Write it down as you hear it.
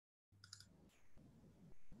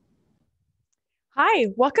Hi,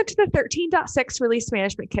 welcome to the 13.6 Release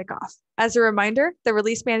Management Kickoff. As a reminder, the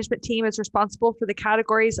release management team is responsible for the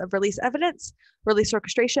categories of release evidence, release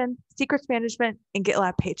orchestration, secrets management, and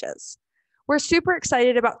GitLab Pages. We're super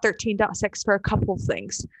excited about 13.6 for a couple of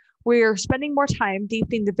things. We're spending more time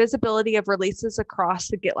deepening the visibility of releases across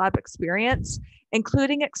the GitLab experience,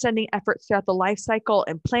 including extending efforts throughout the lifecycle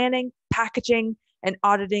in planning, packaging, and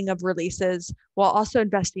auditing of releases, while also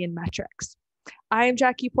investing in metrics. I am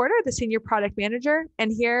Jackie Porter, the Senior Product Manager,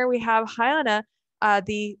 and here we have Hyana,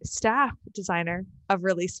 the Staff Designer of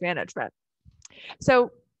Release Management.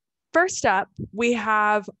 So first up, we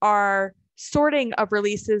have our sorting of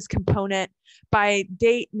releases component by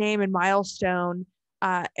date, name, and milestone.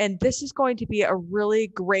 And this is going to be a really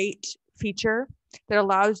great feature that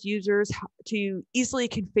allows users to easily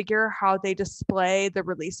configure how they display the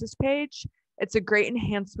releases page. It's a great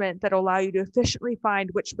enhancement that will allow you to efficiently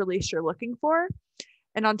find which release you're looking for.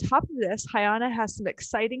 And on top of this, Hyana has some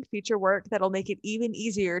exciting feature work that'll make it even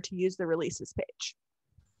easier to use the releases page.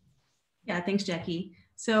 Yeah, thanks, Jackie.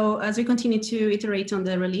 So as we continue to iterate on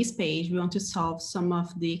the release page, we want to solve some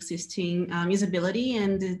of the existing usability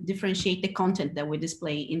and differentiate the content that we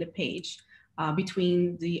display in the page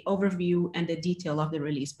between the overview and the detail of the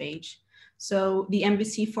release page. So the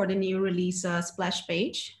MVC for the new release splash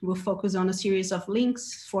page will focus on a series of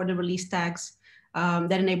links for the release tags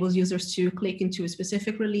that enables users to click into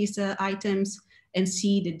specific release items and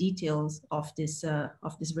see the details of this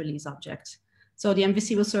release object. So the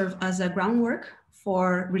MVC will serve as a groundwork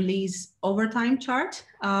for release overtime chart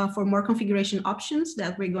for more configuration options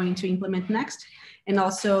that we're going to implement next, and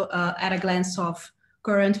also at a glance of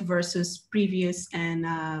current versus previous and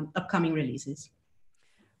upcoming releases.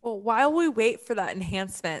 Well, while we wait for that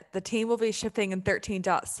enhancement, the team will be shipping in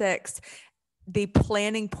 13.6 the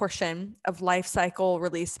planning portion of lifecycle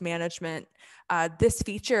release management. This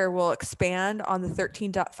feature will expand on the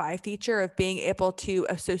 13.5 feature of being able to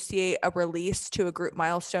associate a release to a group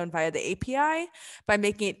milestone via the API by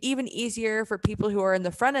making it even easier for people who are in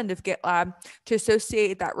the front end of GitLab to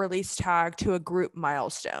associate that release tag to a group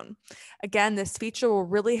milestone. Again, this feature will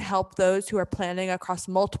really help those who are planning across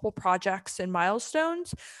multiple projects and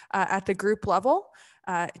milestones at the group level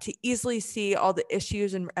to easily see all the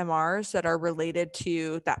issues and MRs that are related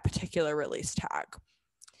to that particular release tag.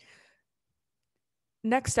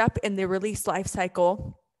 Next up in the release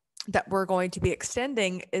lifecycle that we're going to be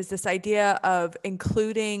extending is this idea of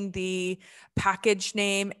including the package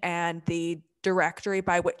name and the directory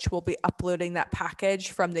by which we'll be uploading that package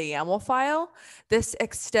from the YAML file. This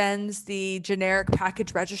extends the generic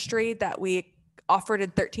package registry that we offered in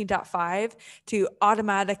 13.5 to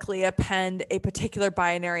automatically append a particular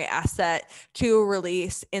binary asset to a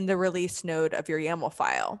release in the release node of your YAML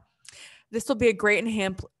file. This will be a great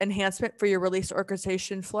enhancement for your release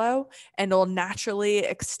orchestration flow, and it'll naturally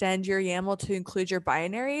extend your YAML to include your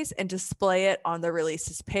binaries and display it on the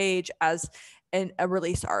releases page as a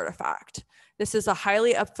release artifact. This is a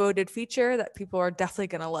highly upvoted feature that people are definitely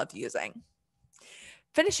going to love using.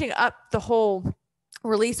 Finishing up the whole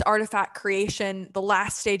release artifact creation, the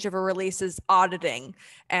last stage of a release is auditing,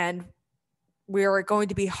 and we are going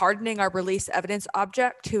to be hardening our release evidence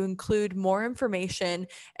object to include more information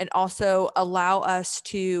and also allow us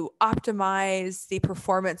to optimize the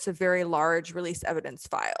performance of very large release evidence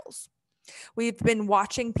files. We've been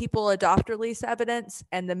watching people adopt release evidence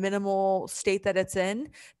and the minimal state that it's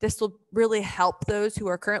in. This will really help those who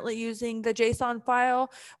are currently using the JSON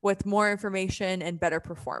file with more information and better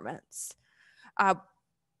performance.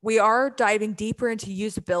 We are diving deeper into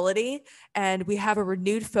usability, and we have a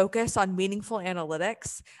renewed focus on meaningful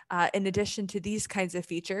analytics in addition to these kinds of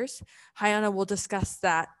features. Hyana will discuss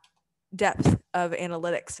that depth of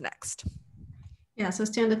analytics next. Yeah, so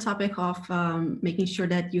stay on the topic of making sure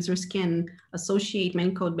that users can associate many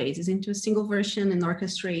code bases into a single version and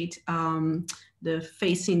orchestrate the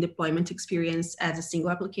facing deployment experience as a single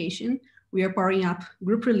application. We are powering up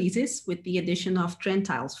group releases with the addition of trend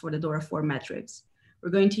tiles for the DORA 4 metrics. We're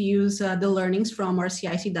going to use the learnings from our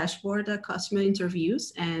CI/CD dashboard, customer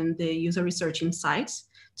interviews, and the user research insights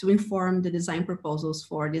to inform the design proposals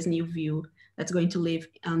for this new view that's going to live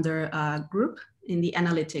under group in the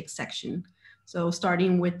analytics section. So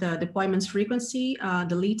starting with the deployments frequency,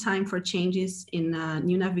 the lead time for changes in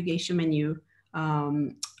new navigation menu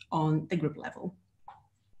on the group level.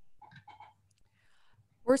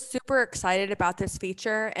 We're super excited about this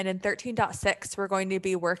feature, and in 13.6, we're going to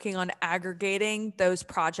be working on aggregating those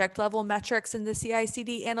project level metrics in the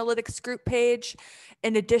CI/CD analytics group page,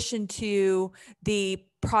 in addition to the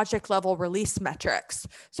project level release metrics.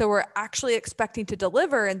 So we're actually expecting to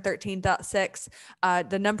deliver in 13.6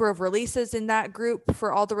 the number of releases in that group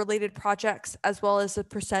for all the related projects, as well as the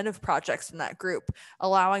percent of projects in that group,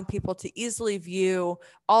 allowing people to easily view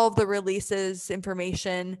all of the releases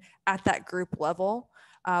information at that group level.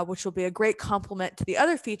 Which will be a great complement to the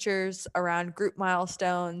other features around group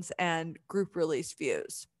milestones and group release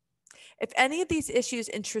views. If any of these issues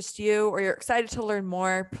interest you or you're excited to learn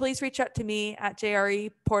more, please reach out to me at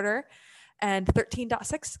JRE Porter, and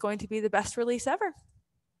 13.6 is going to be the best release ever.